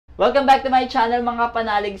Welcome back to my channel mga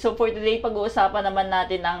panalig. So for today, pag-uusapan naman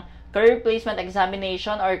natin ang career placement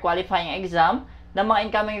examination or qualifying exam ng mga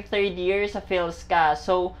incoming third year sa Philsca'S.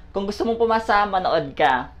 So kung gusto mong pumasa, manood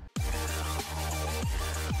ka.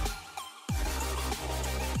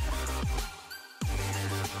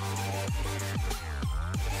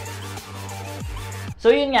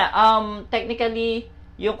 So yun nga, technically,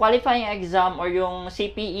 yung qualifying exam or yung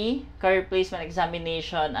CPE, Career Placement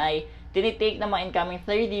Examination, ay tinitake ng mga incoming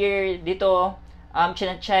third year. Dito,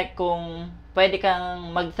 chine-check kung pwede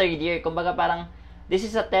kang mag-third year. Kumbaga parang, this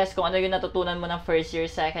is a test kung ano yung natutunan mo ng first year,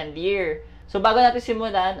 second year. So bago natin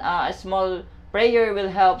simulan, a small prayer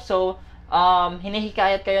will help. So,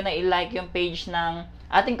 hinihikayat kayo na i-like yung page ng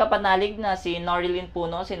ating kapanalig na si Norilyn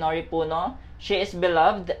Puno, si Nori Puno. She is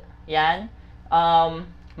beloved. Yan.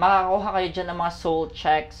 Makakakuha kayo dyan ng mga soul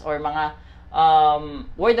checks or mga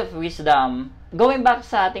word of wisdom. Going back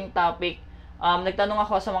sa ating topic, nagtanong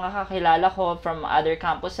ako sa mga kakilala ko from other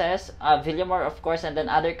campuses, Villamor of course, and then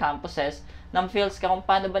other campuses ng Philsca'S kung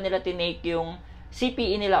paano ba nila tinake yung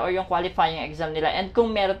CPE nila or yung qualifying exam nila and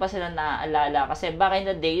kung meron pa sila naaalala. Kasi back in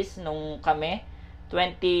the days, nung kami,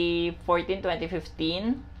 2014,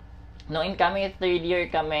 2015, nung incoming third year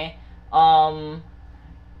kami, ang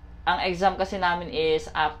exam kasi namin is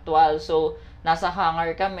actual. So, nasa hangar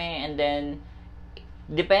kami and then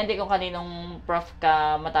depende kung kaninong prof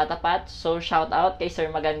ka matatapat. So, shout out kay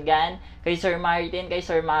Sir Magangan, kay Sir Martin, kay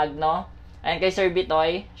Sir Magno, and kay Sir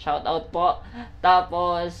Bitoy. Shout out po.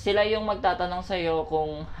 Tapos, sila yung magtatanong sa'yo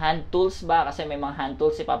kung hand tools ba, kasi may mga hand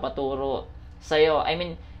tools ipapaturo sa'yo. I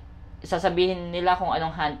mean, sasabihin nila kung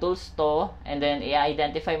anong hand tools to, and then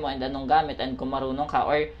i-identify mo and anong gamit and kung marunong ka.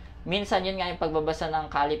 Or, minsan yun nga yung pagbabasa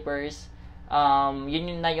ng calipers,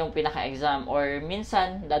 yun na yung pinaka-exam. Or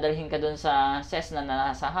minsan, dadalhin ka dun sa Cessna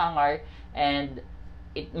na nasa hangar and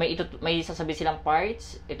may sasabihin silang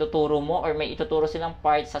parts, ituturo mo, or may ituturo silang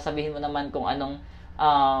parts, sasabihin mo naman kung anong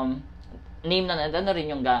name na ano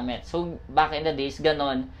rin yung gamit. So, back in the days,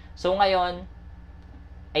 ganon. So, ngayon,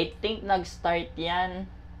 I think nag-start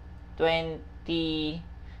yan 2017.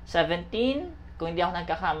 Kung hindi ako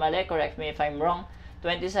nagkakamali, correct me if I'm wrong.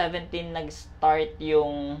 2017 nag-start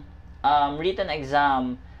yung written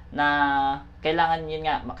exam na kailangan yun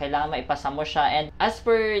nga, kailangan maipasa mo siya. And as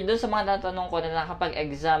per dun sa mga natanong ko na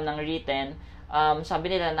nakapag-exam ng written, sabi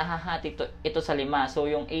nila nahahati ito sa 5. So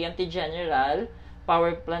yung AMT General,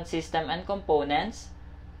 Power Plant System and Components,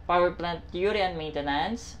 Power Plant Theory and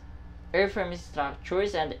Maintenance, Airframe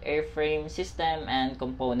Structures, and Airframe System and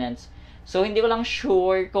Components. So hindi ko lang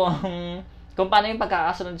sure kung paano yung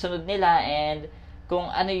pagkakasunod-sunod nila and kung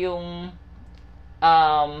ano yung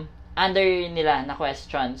under nila na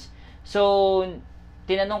questions. So,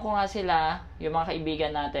 tinanong ko nga sila, yung mga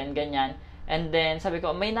kaibigan natin, ganyan. And then, sabi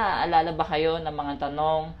ko, may naaalala ba kayo ng mga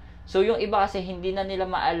tanong? So, yung iba kasi hindi na nila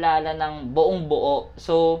maalala ng buong buo.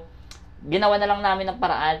 So, ginawa na lang namin ng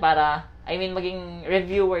paraan para, maging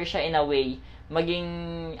reviewer siya in a way. Maging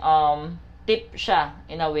tip siya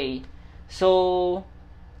in a way. So,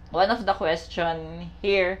 one of the question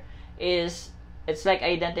here is, it's like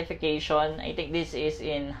identification. I think this is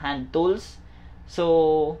in hand tools.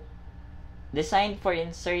 So, designed for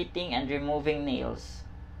inserting and removing nails.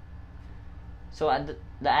 So,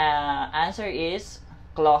 the answer is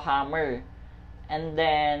claw hammer. And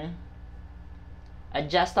then,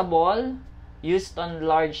 adjustable, used on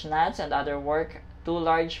large nuts and other work, too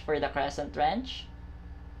large for the crescent wrench.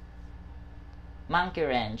 Monkey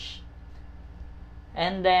wrench.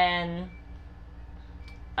 And then,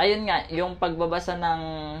 ayun nga, yung pagbabasa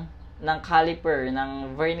ng caliper,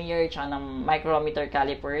 ng vernier, tsaka ng micrometer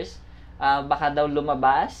calipers, baka daw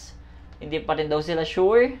lumabas. Hindi pa rin daw sila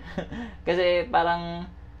sure. Kasi parang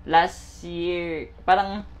last year,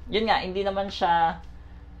 parang, yun nga, hindi naman siya,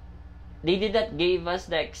 they did not give us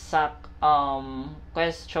the exact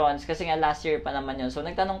questions, kasi nga last year pa naman yun. So,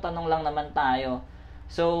 nagtanong-tanong lang naman tayo.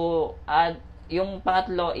 So, yung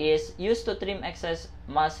pangatlo is used to trim excess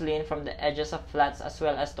muslin from the edges of flats as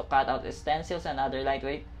well as to cut out stencils and other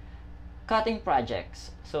lightweight cutting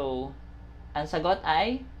projects. So, ang sagot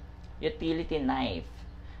ay utility knife.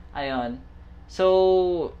 Ayun.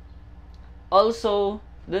 So, also,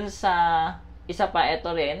 dun sa isa pa, ito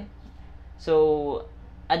rin. So,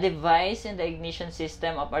 a device in the ignition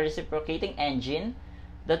system of a reciprocating engine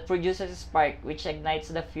that produces a spark which ignites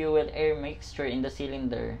the fuel-air mixture in the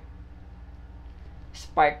cylinder.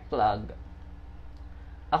 Spark plug.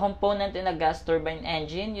 A component in a gas turbine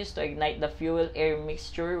engine used to ignite the fuel-air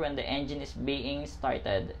mixture when the engine is being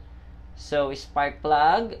started. So, spark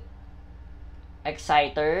plug,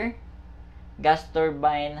 exciter, gas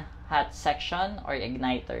turbine hot section, or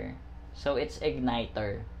igniter. So, it's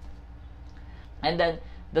igniter. And then,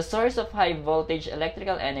 the source of high voltage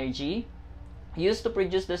electrical energy used to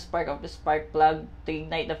produce the spark of the spark plug to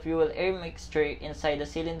ignite the fuel-air mixture inside the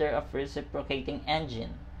cylinder of reciprocating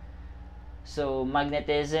engine. So,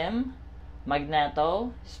 magnetism,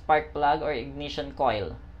 magneto, spark plug, or ignition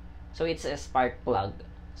coil. So, it's a spark plug.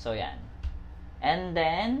 So, yan. And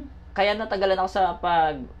then, kaya natagalan ako sa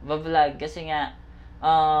pag-vlog kasi nga,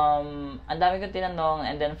 ang dami kong tinanong,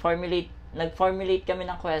 and then nag-formulate kami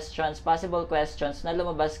ng questions, possible questions na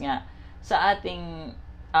lumabas nga sa ating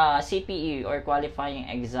CPE or qualifying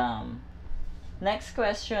exam. Next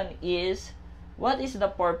question is, what is the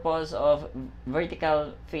purpose of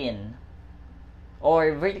vertical fin?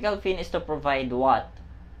 Or vertical fin is to provide what?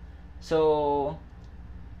 So,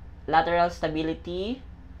 lateral stability,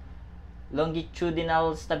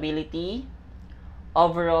 longitudinal stability,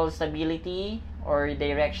 overall stability, or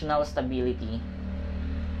directional stability?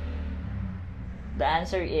 The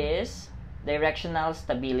answer is directional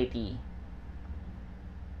stability.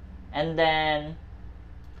 And then,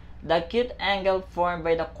 the acute angle formed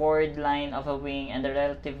by the chord line of a wing and the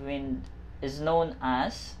relative wind is known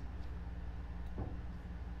as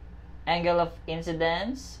angle of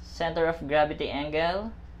incidence, center of gravity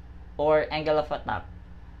angle, or angle of attack.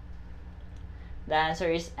 The answer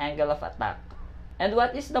is angle of attack. And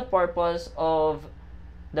what is the purpose of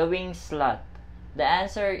the wing slot? The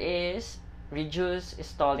answer is reduce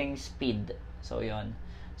stalling speed. So, yon.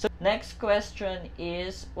 So, next question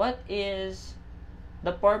is, what is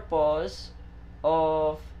the purpose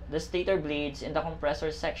of the stator blades in the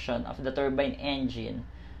compressor section of the turbine engine?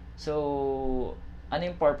 So, ano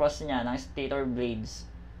yung purpose niya ng stator blades?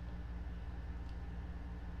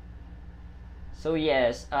 So,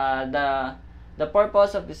 yes, the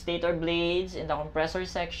purpose of the stator blades in the compressor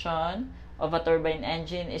section of a turbine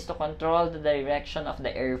engine is to control the direction of the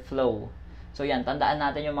airflow. So, yan, tandaan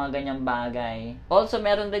natin yung mga ganyang bagay. Also,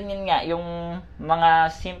 meron din yun nga, yung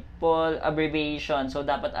mga simple abbreviation. So,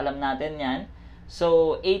 dapat alam natin yan.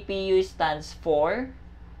 So, APU stands for,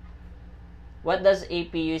 what does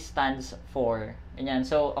APU stands for? Yan.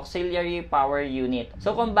 So, Auxiliary Power Unit.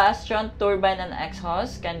 So, combustion, turbine, and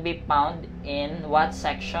exhaust can be found in what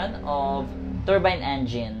section of turbine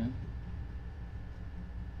engine?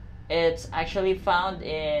 It's actually found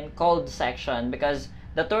in cold section because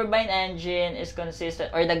the turbine engine is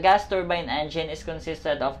consisted, or the gas turbine engine is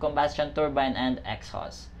consisted of combustion turbine and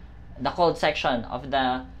exhaust. The cold section of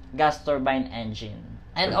the gas turbine engine.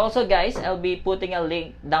 And also guys, I'll be putting a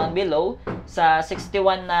link down below sa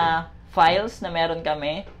 61 na files na meron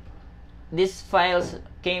kami. These files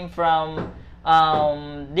came from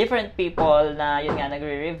different people na yun nga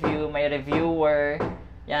nagre-review, may reviewer.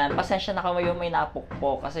 Yan, pasensya na kamo yung may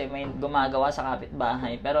napukpo kasi may gumagawa sa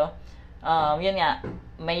kapitbahay. Pero yun nga,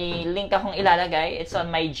 may link akong ilalagay. It's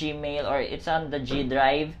on my Gmail or it's on the G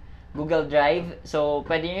Drive, Google Drive. So,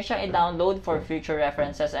 pwede nyo siyang i-download for future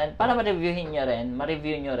references and para ma-review nyo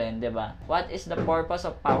rin, diba? What is the purpose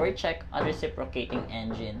of power check on reciprocating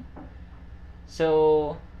engine?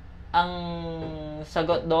 So, ang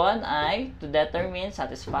sagot doon ay to determine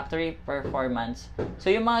satisfactory performance.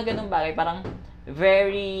 So, yung mga ganung bagay, parang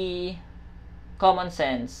very common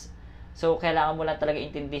sense. So, kailangan mo lang talaga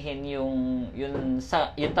intindihin yung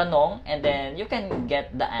tanong and then you can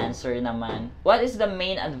get the answer naman. What is the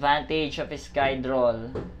main advantage of a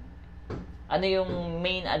skydrol? Ano yung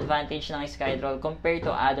main advantage ng skydrol compared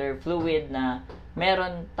to other fluid na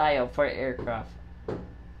meron tayo for aircraft?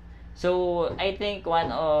 So, I think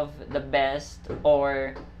one of the best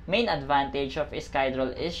or main advantage of a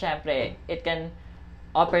skydrol is syempre, it can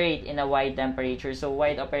operate in a wide temperature. So,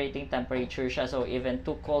 wide operating temperature siya. So, even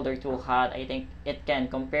too cold or too hot, I think it can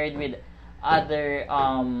compared with other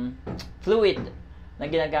fluid na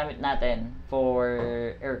ginagamit natin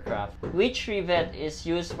for aircraft. Which rivet is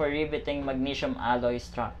used for riveting magnesium alloy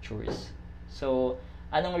structures? So,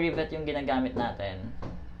 anong rivet yung ginagamit natin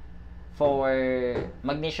for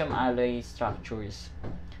magnesium alloy structures?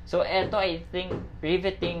 So, eto, I think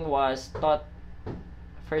riveting was taught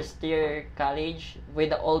first year college with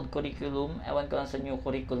the old curriculum. Ewan ko lang sa new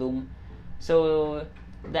curriculum. So,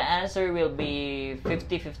 the answer will be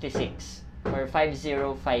 5056 or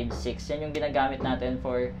 5056. Yan yung ginagamit natin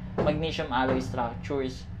for magnesium alloy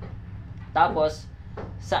structures. Tapos,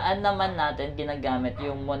 saan naman natin ginagamit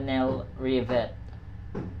yung Monel rivet?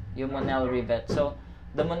 Yung Monel rivet. So,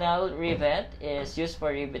 the Monel rivet is used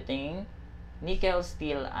for riveting nickel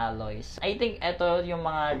steel alloys. I think ito yung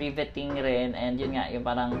mga riveting rin and yun nga yung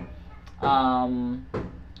parang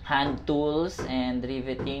hand tools and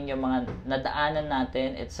riveting yung mga nadaanan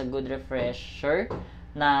natin. It's a good refresher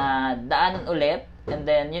na daanan ulit And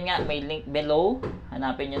then, yun nga, may link below.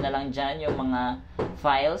 Hanapin nyo na lang dyan yung mga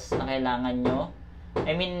files na kailangan nyo.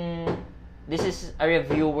 I mean, this is a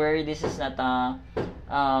reviewer. This is not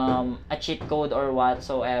a cheat code or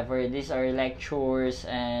whatsoever. These are lectures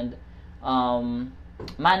and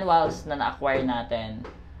manuals na na-acquire natin.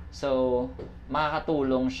 So,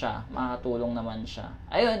 makakatulong siya. Makakatulong naman siya.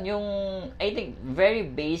 Ayun, yung, I think, very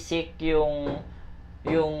basic yung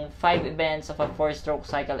 5 events of a 4-stroke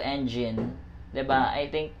cycle engine. 'Di ba? I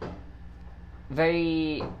think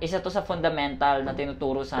isa to sa fundamental na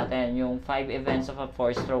tinuturo sa atin, yung 5 events of a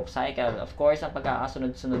 4-stroke cycle. Of course, ang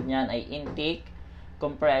pagkakasunod-sunod niyan ay intake,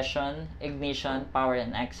 compression, ignition, power,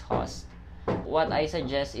 and exhaust. What I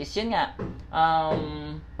suggest is yun nga,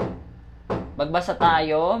 magbasa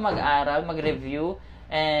tayo, mag-aral, mag-review,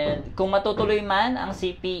 and kung matutuloy man ang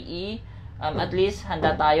CPE, at least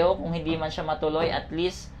handa tayo. Kung hindi man siya matuloy, at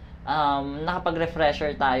least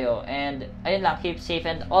nakapag-refresher tayo. And ayun lang, keep safe.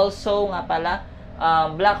 And also nga pala,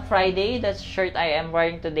 Black Friday, that shirt I am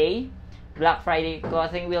wearing today, Black Friday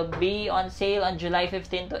clothing will be on sale on July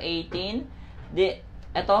 15 to 18.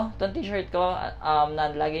 Itong t-shirt ko,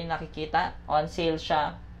 na lagi yung nakikita, on sale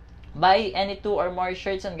siya. Buy any 2 or more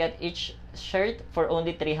shirts and get each shirt for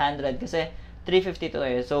only 300 kasi 350 to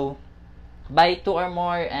eh. So, buy 2 or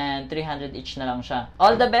more and 300 each na lang siya.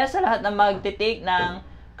 All the best sa lahat na magte-take ng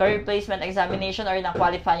career placement examination or ng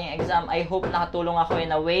qualifying exam. I hope nakatulong ako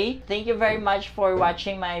in a way. Thank you very much for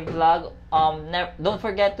watching my vlog. Don't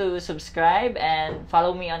forget to subscribe and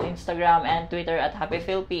follow me on Instagram and Twitter at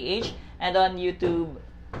HappyPhilPH, and on YouTube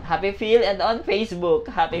Happy Phil, and on Facebook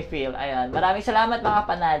Happy Phil. Ayan. Maraming salamat mga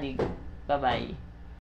panalig. Bye-bye.